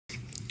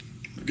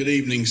Good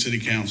evening, City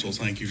Council.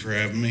 Thank you for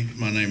having me.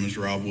 My name is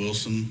Rob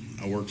Wilson.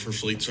 I work for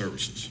Fleet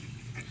Services.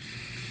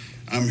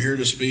 I'm here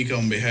to speak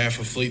on behalf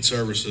of Fleet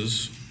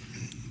Services.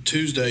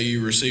 Tuesday,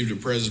 you received a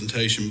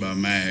presentation by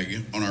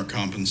MAG on our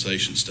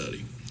compensation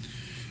study.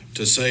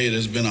 To say it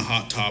has been a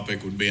hot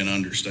topic would be an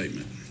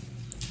understatement.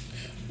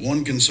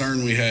 One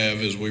concern we have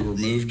is we were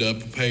moved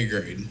up a pay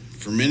grade.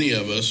 For many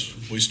of us,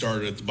 we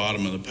started at the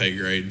bottom of the pay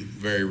grade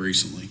very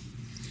recently.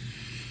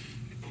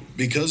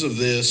 Because of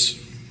this,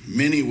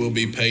 many will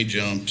be pay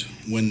jumped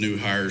when new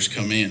hires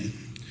come in.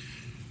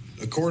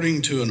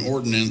 According to an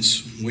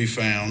ordinance we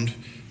found,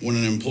 when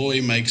an employee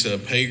moves up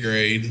a pay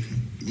grade,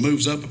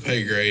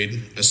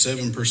 a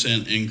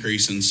 7%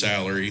 increase in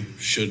salary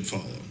should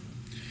follow.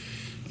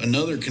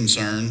 Another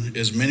concern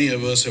is many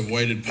of us have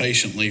waited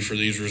patiently for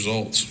these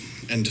results,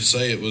 and to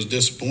say it was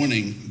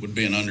disappointing would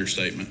be an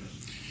understatement.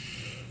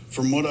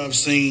 From what I've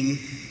seen,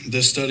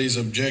 this study's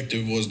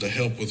objective was to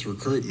help with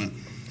recruitment.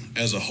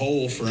 As a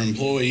whole, for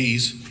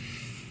employees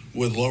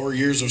with lower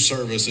years of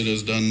service, it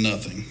has done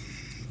nothing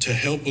to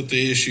help with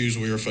the issues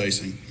we are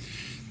facing.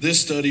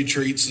 This study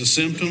treats the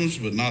symptoms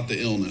but not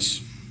the illness.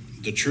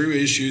 The true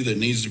issue that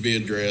needs to be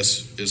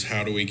addressed is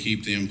how do we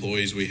keep the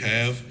employees we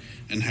have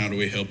and how do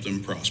we help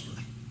them prosper.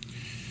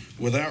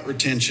 Without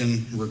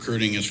retention,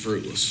 recruiting is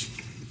fruitless.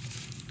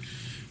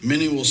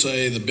 Many will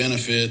say the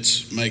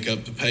benefits make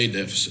up the pay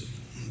deficit.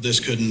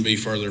 This couldn't be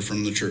further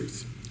from the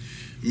truth.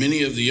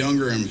 Many of the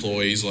younger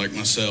employees, like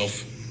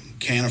myself,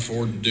 can't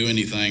afford to do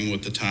anything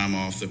with the time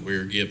off that we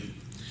are given.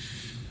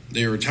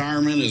 The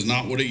retirement is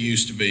not what it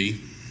used to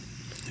be.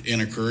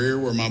 In a career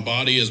where my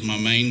body is my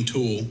main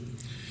tool,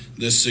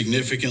 this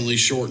significantly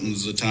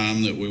shortens the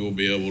time that we will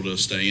be able to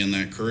stay in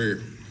that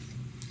career.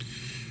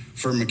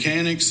 For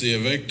mechanics, the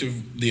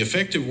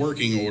effective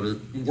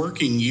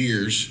working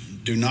years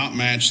do not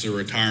match the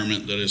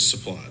retirement that is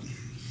supplied.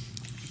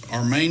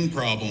 Our main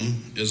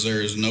problem is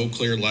there is no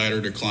clear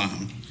ladder to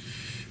climb.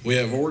 We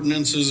have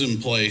ordinances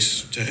in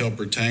place to help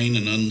retain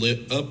and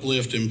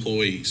uplift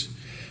employees,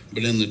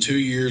 but in the 2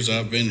 years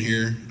I've been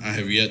here, I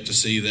have yet to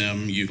see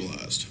them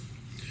utilized.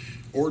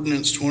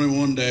 Ordinance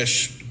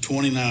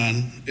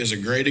 21-29 is a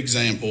great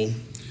example.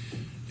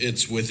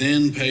 It's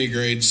within pay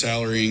grade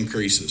salary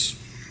increases.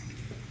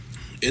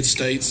 It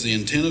states the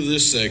intent of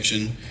this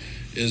section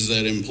is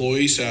that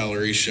employee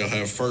salaries shall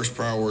have first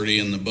priority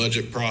in the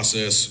budget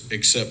process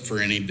except for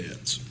any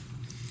debts.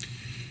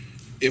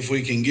 If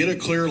we can get a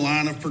clear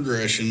line of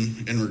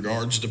progression in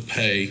regards to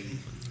pay,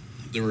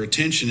 the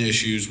retention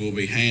issues will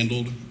be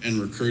handled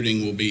and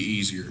recruiting will be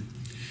easier.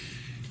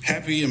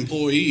 Happy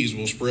employees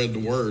will spread the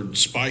word,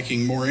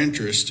 spiking more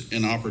interest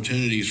and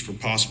opportunities for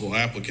possible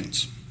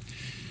applicants.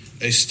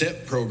 A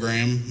STEP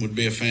program would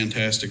be a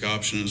fantastic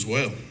option as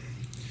well.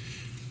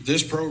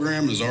 This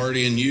program is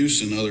already in use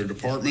in other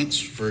departments,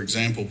 for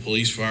example,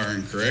 police, fire,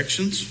 and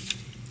corrections.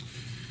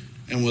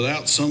 And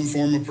without some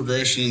form of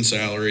progression in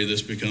salary,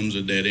 this becomes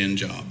a dead-end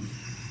job.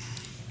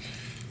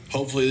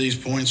 Hopefully these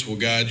points will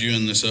guide you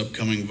in this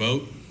upcoming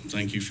vote.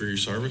 Thank you for your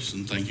service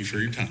and thank you for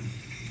your time.